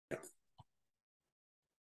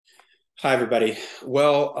Hi, everybody.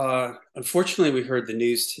 Unfortunately, we heard the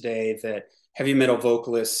news today that heavy metal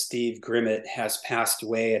vocalist Steve Grimmett has passed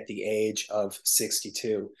away at the age of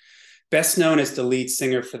 62. Best known as the lead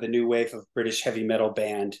singer for the new wave of British heavy metal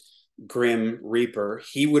band Grim Reaper,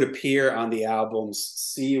 he would appear on the albums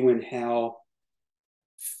See You in Hell,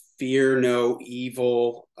 Fear No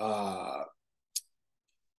Evil from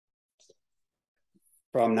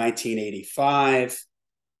 1985.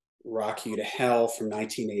 Rock You to Hell from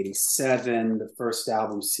 1987. The first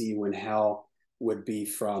album, See You in Hell, would be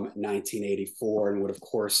from 1984 and would, of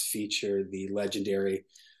course, feature the legendary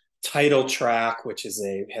title track, which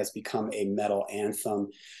has become a metal anthem.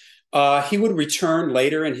 He would return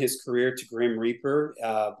later in his career to Grim Reaper,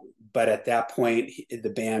 but at that point,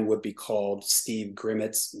 the band would be called Steve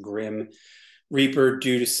Grimmett's Grim Reaper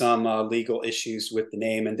due to some legal issues with the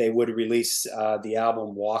name, and they would release the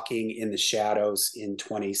album Walking in the Shadows in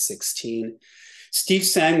 2016. Steve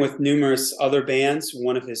sang with numerous other bands.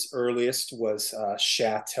 One of his earliest was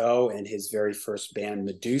Chateau and his very first band,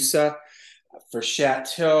 Medusa. For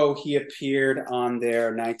Chateau, he appeared on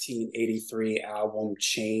their 1983 album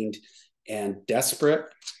Chained and Desperate.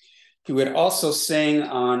 He would also sing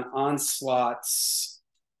on Onslaught's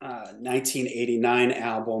 1989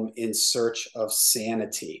 album In Search of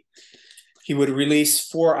Sanity. He would release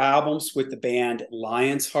 4 albums with the band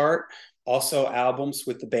Lion's Heart, also albums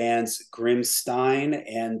with the bands Grimstein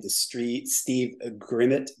and the Steve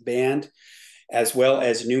Grimmett Band, as well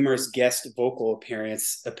as numerous guest vocal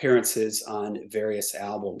appearances on various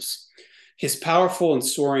albums. His powerful and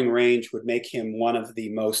soaring range would make him one of the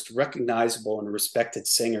most recognizable and respected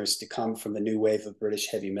singers to come from the new wave of British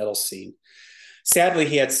heavy metal scene. Sadly,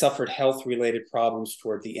 he had suffered health-related problems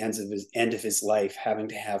toward the end of his life, having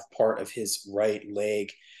to have part of his right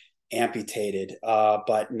leg amputated,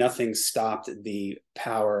 but nothing stopped the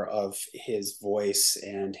power of his voice,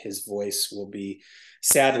 and his voice will be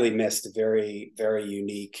sadly missed. Very, very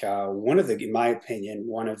unique. In my opinion,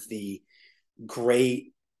 one of the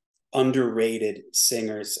great underrated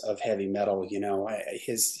singers of heavy metal.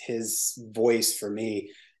 His voice for me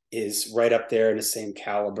is right up there in the same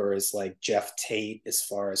caliber as like Jeff Tate as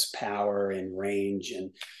far as power and range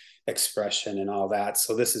and expression and all that.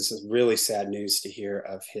 So this is really sad news to hear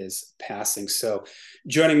of his passing. So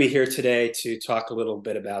joining me here today to talk a little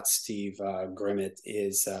bit about Steve Grimmett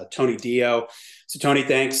is Tony Dio. So Tony,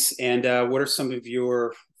 thanks. And what are some of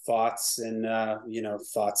your thoughts and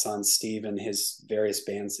thoughts on Steve and his various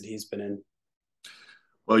bands that he's been in?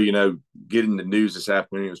 Well, getting the news this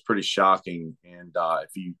afternoon was pretty shocking. And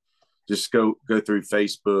if you just go through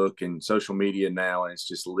Facebook and social media now, and it's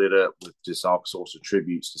just lit up with just all sorts of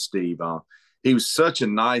tributes to Steve. He was such a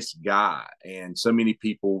nice guy, and so many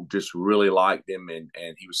people just really liked him. And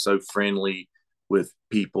he was so friendly with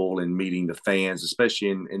people and meeting the fans, especially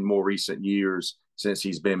in more recent years since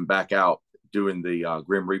he's been back out doing the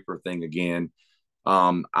Grim Reaper thing again.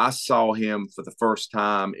 I saw him for the first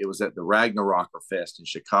time. It was at the Ragnarocker Fest in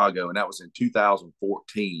Chicago, and that was in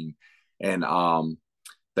 2014. And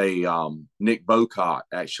Nick Bocott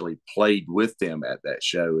actually played with them at that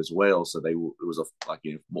show as well. So it was a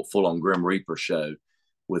full on Grim Reaper show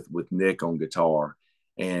with Nick on guitar,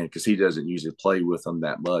 and because he doesn't usually play with them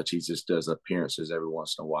that much, he just does appearances every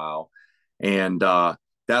once in a while. And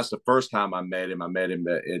that's the first time I met him. I met him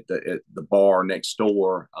at the bar next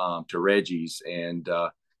door to Reggie's, and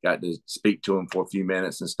got to speak to him for a few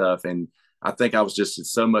minutes and stuff. And I think I was just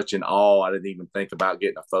so much in awe. I didn't even think about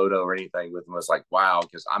getting a photo or anything with him. I was like, wow,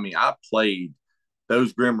 because I played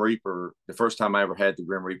those Grim Reaper. The first time I ever had the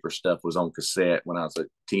Grim Reaper stuff was on cassette when I was a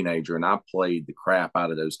teenager, and I played the crap out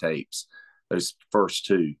of those tapes, those first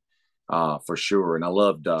 2 for sure. And I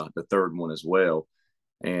loved the third one as well.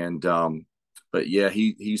 And but yeah,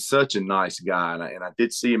 he's such a nice guy, and I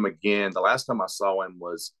did see him again. The last time I saw him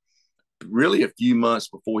was really a few months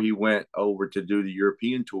before he went over to do the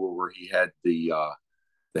European tour, where he had the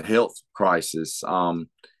health crisis. I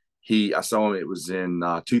saw him. It was in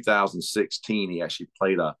 2016. He actually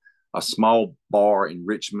played a small bar in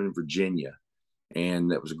Richmond, Virginia,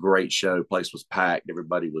 and it was a great show. The place was packed.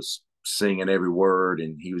 Everybody was singing every word,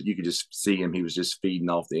 and you could just see him. He was just feeding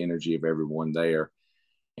off the energy of everyone there.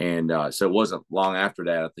 And so it wasn't long after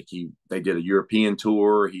that. I think they did a European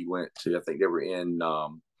tour. He went to, I think they were in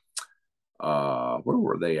where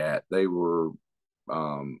were they at? They were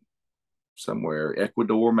somewhere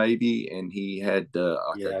Ecuador maybe, and he had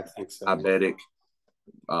I think so. diabetic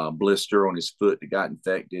blister on his foot that got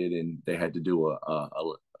infected, and they had to do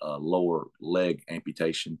a lower leg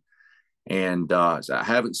amputation. And so I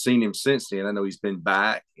haven't seen him since then. I know he's been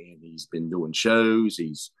back and he's been doing shows.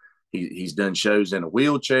 He's done shows in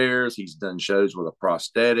wheelchairs. He's done shows with a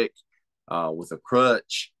prosthetic. with a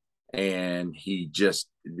crutch, and it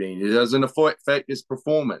doesn't affect his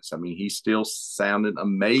performance. I mean, he's still sounding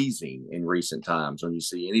amazing in recent times when you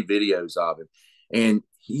see any videos of him. And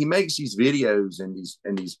he makes these videos and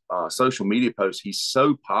these social media posts. He's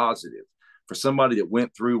so positive for somebody that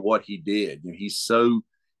went through what he did. You know,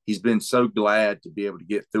 he's been so glad to be able to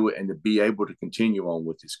get through it and to be able to continue on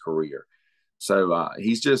with his career. So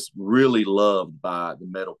he's just really loved by the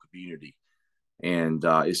metal community, and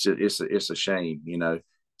it's a shame, you know.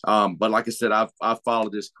 But like I said, I've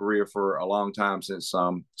followed his career for a long time since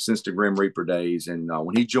the Grim Reaper days, and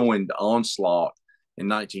when he joined Onslaught in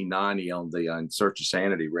 1990 on the In Search of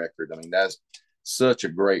Sanity record, I mean, that's such a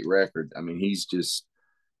great record. I mean, he's just,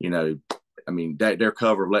 you know, I mean, their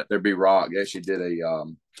cover of Let There Be Rock, they actually did they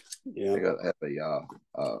have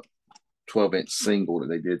a 12-inch single that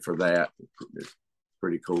they did for that. It's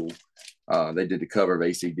pretty cool. They did the cover of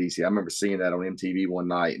AC/DC. I remember seeing that on MTV one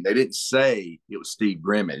night, and they didn't say it was Steve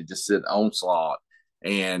Grimmett. It just said Onslaught.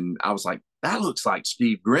 And I was like, that looks like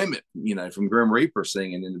Steve Grimmett, you know, from Grim Reaper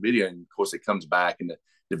singing in the video. And of course, it comes back, and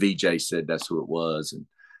the VJ said that's who it was.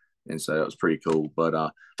 And so it was pretty cool. But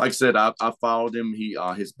like I said, I followed him.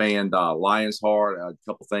 His band, Lion's Heart, a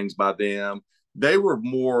couple things by them. They were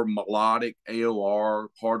more melodic AOR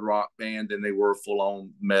hard rock band than they were full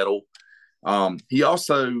on metal. He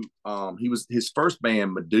also his first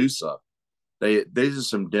band, Medusa. These are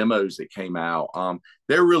some demos that came out.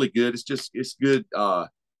 They're really good. It's good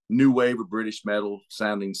new wave of British metal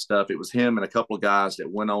sounding stuff. It was him and a couple of guys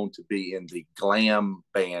that went on to be in the glam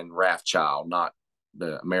band Wrathchild, not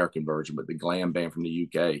the American version, but the glam band from the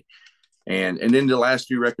UK. And then the last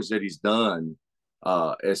few records that he's done,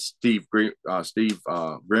 as Steve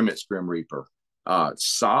Grimmett's Grim Reaper.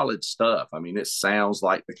 Solid stuff. I mean, it sounds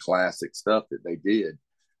like the classic stuff that they did.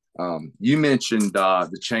 You mentioned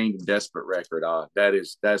the Chained and Desperate record.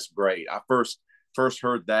 That's great. I first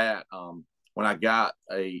heard that when I got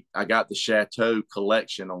the Chateau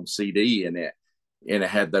collection on CD, and it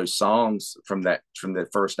had those songs from the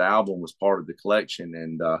first album was part of the collection.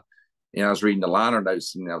 And I was reading the liner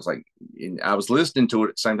notes, and I was like, I was listening to it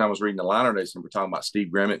at the same time I was reading the liner notes, and we're talking about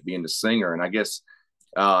Steve Grimmett being the singer. And I guess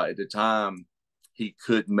at the time he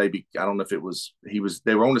could maybe, I don't know if it was,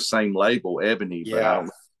 they were on the same label, Ebony, but I don't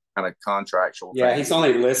know, kind of contractual. Yeah, he's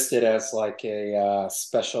only listed as like a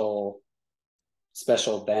special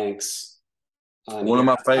thanks. One of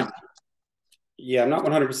my favorites. Yeah, I'm not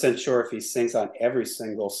 100% sure if he sings on every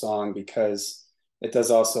single song, because it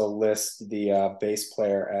does also list the bass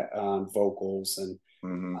player on vocals. And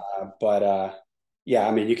yeah,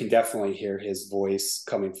 I mean, you can definitely hear his voice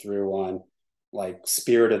coming through on like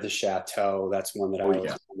Spirit of the Chateau. That's one that I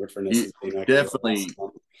always remember for instance.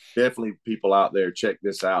 Definitely people out there, check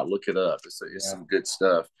this out. Look it up. It's some good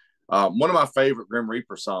stuff. One of my favorite Grim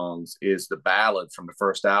Reaper songs is the ballad from the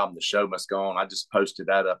first album, The Show Must Go On. I just posted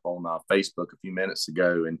that up on Facebook a few minutes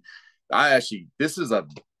ago. And this is a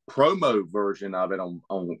promo version of it on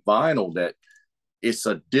vinyl, that it's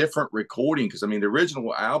a different recording. Because I mean, the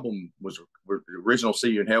original album the original See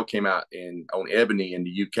You in Hell came out on Ebony in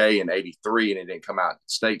the UK in '83, and it didn't come out in the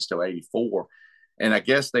States till '84. And I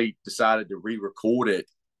guess they decided to re-record it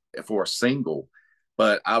for a single.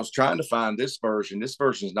 But I was trying to find this version. This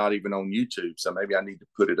version is not even on YouTube, so maybe I need to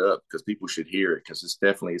put it up because people should hear it, because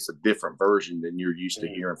it's a different version than you're used to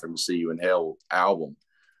hearing from the See You in Hell album.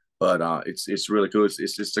 But it's really cool.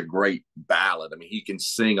 It's just a great ballad. I mean, he can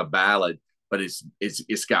sing a ballad, but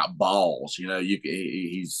it's got balls. You know,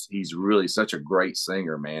 he's really such a great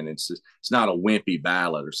singer, man. It's not a wimpy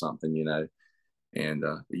ballad or something, you know. And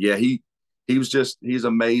he's an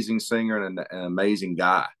amazing singer and an amazing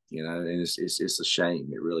guy, you know. And it's a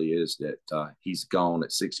shame. It really is that he's gone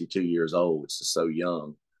at 62 years old. It's just so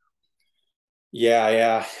young.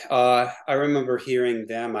 Yeah. I remember hearing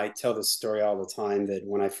them. I tell this story all the time, that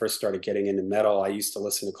when I first started getting into metal, I used to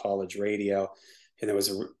listen to college radio, and there was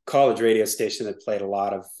a college radio station that played a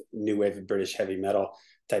lot of new wave of British heavy metal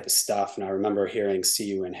type of stuff. And I remember hearing See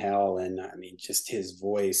You in Hell, and I mean, just his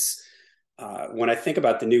voice. When I think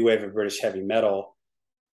about the new wave of British heavy metal,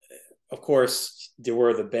 of course, there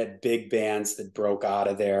were the big bands that broke out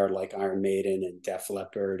of there, like Iron Maiden and Def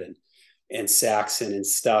Leppard and Saxon and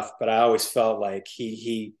stuff. But I always felt like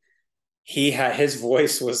he had, his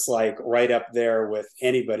voice was like right up there with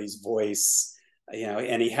anybody's voice, you know,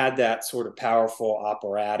 and he had that sort of powerful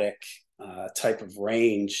operatic type of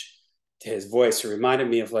range to his voice. It reminded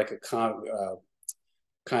me of like a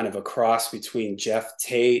kind of a cross between Jeff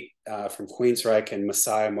Tate from Queensryche and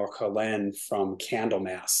Messiah Morcolen from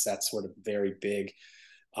Candlemass. That sort of very big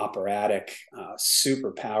operatic,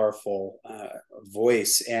 super powerful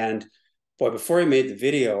voice. And boy, before I made the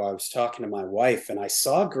video, I was talking to my wife and I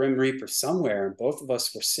saw Grim Reaper somewhere, and both of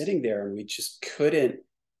us were sitting there and we just couldn't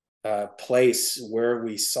place where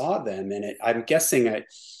we saw them. And I'm guessing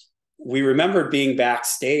we remember being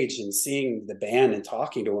backstage and seeing the band and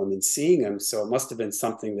talking to them and seeing them. So it must have been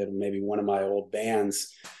something that maybe one of my old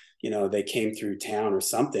bands, they came through town or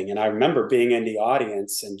something. And I remember being in the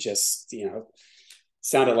audience and just,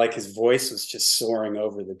 sounded like his voice was just soaring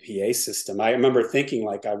over the PA system. I remember thinking,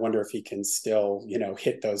 like, I wonder if he can still,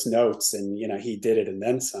 hit those notes. And, he did it and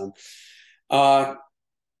then some. And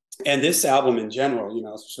this album in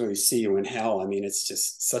general, especially See You in Hell, I mean, it's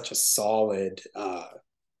just such a solid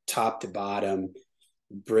top to bottom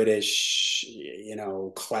British,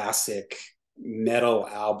 classic metal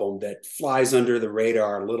album that flies under the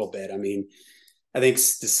radar a little bit. I mean, I think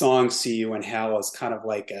the song See You in Hell is kind of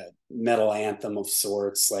like a metal anthem of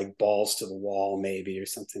sorts, like Balls to the Wall, maybe, or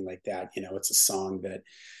something like that. It's a song that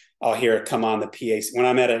I'll hear it come on the PA. When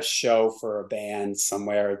I'm at a show for a band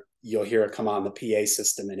somewhere, you'll hear it come on the PA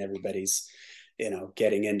system and everybody's,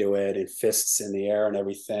 getting into it and fists in the air and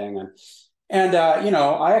everything. And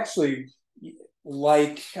I actually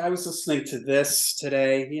I was listening to this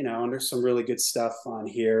today, and there's some really good stuff on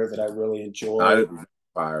here that I really enjoy.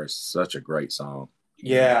 Fire is such a great song.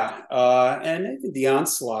 Yeah. And the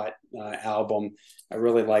Onslaught album, I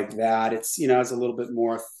really like that. It's, has a little bit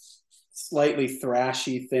more slightly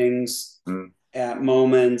thrashy things at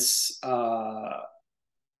moments. I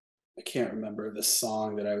can't remember the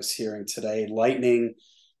song that I was hearing today. Lightning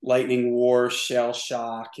War, Shell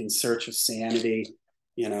Shock, In Search of Sanity,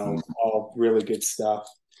 all really good stuff.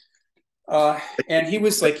 And he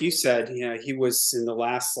was, like you said, he was in the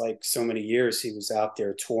last, like, so many years, he was out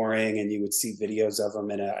there touring, and you would see videos of him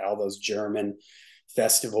in all those German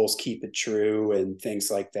festivals, Keep It True and things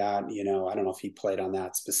like that. I don't know if he played on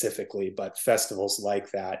that specifically, but festivals like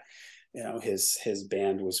that, his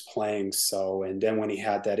band was playing. So, and then when he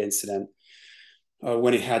had that incident,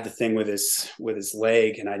 when he had the thing with his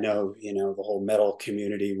leg, and I know, the whole metal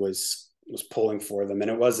community was pulling for them, and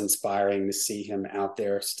it was inspiring to see him out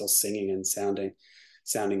there still singing and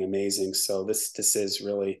sounding amazing. So this is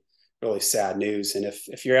really, really sad news. And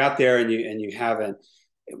if you're out there and you haven't,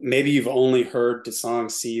 maybe you've only heard the song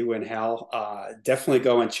See You in Hell, definitely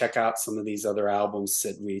go and check out some of these other albums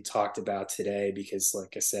that we talked about today, because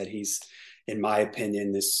like I said, he's, in my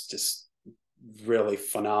opinion, this just really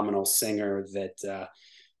phenomenal singer that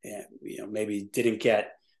maybe didn't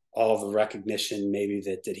get all the recognition maybe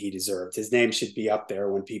that he deserved. His name should be up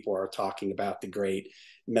there when people are talking about the great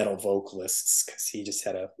metal vocalists, because he just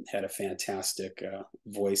had a fantastic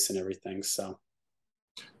voice and everything. So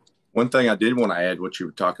one thing I did want to add, what you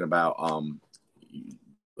were talking about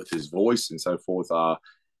with his voice and so forth,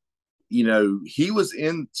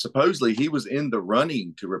 supposedly he was in the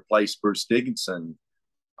running to replace Bruce Dickinson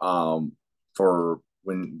for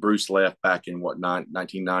when Bruce left back in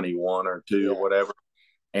 1991 or two, or whatever.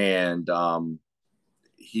 And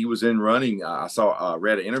he was in running. I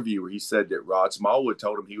read an interview where he said that Rod Smallwood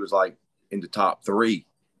told him he was like in the top 3,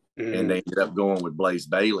 and they ended up going with Blaze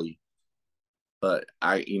Bayley. But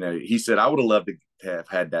he said, I would have loved to have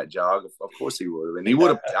had that job. Of course he would have, and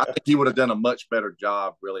I think he would have done a much better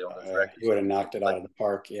job really on those records. He would have knocked it out of the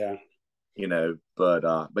park. Yeah.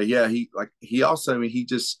 But yeah, he also, I mean,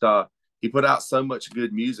 he put out so much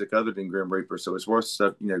good music other than Grim Reaper, so it's worth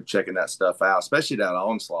stuff, checking that stuff out, especially that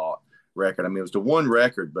Onslaught record. I mean, it was the one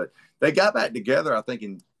record, but they got back together, I think,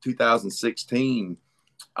 in 2016.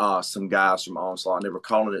 Some guys from Onslaught, and they were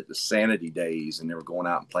calling it the Sanity Days, and they were going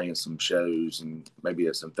out and playing some shows and maybe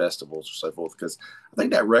at some festivals or so forth, because I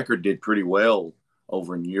think that record did pretty well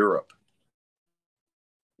over in Europe.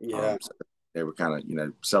 Yeah. So they were kind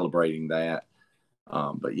of, celebrating that.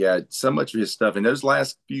 But yeah, so much of his stuff, and those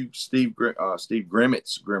last few Steve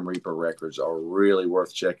Grimmett's Grim Reaper records are really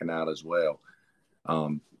worth checking out as well.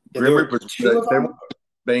 Grim Reaper, they were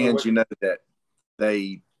bands, that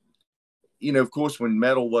they, of course, when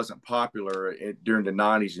metal wasn't popular during the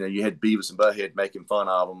 90s, you had Beavis and Butthead making fun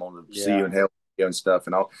of them on the See You in Hell and stuff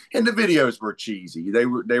and all, and the videos were cheesy. They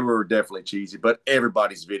were definitely cheesy, but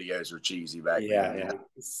everybody's videos were cheesy back then. Yeah.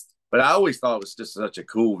 But I always thought it was just such a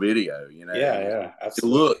cool video, Yeah,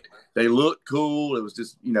 absolutely. They looked cool. It was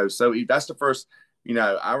just, so that's the first,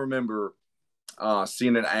 I remember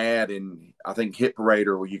seeing an ad in, I think, Hit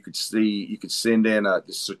Parader, where you could send in a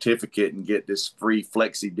certificate and get this free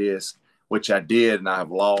flexi disc, which I did, and I have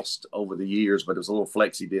lost over the years, but it was a little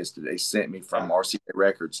flexi disc that they sent me from RCA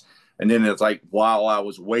Records. And then it's like, while I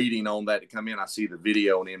was waiting on that to come in, I see the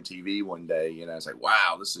video on MTV one day, I was like,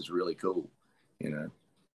 wow, this is really cool,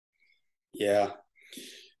 Yeah.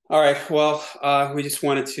 All right. Well, we just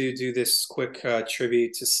wanted to do this quick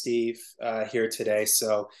tribute to Steve here today.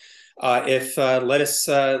 So, if let us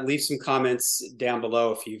leave some comments down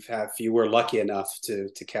below if you were lucky enough to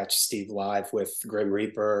catch Steve live with Grim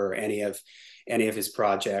Reaper or any of his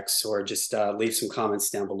projects, or just leave some comments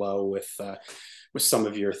down below with some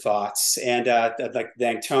of your thoughts. And I'd like to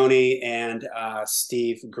thank Tony and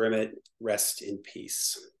Steve Grimmett. Rest in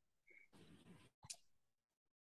peace.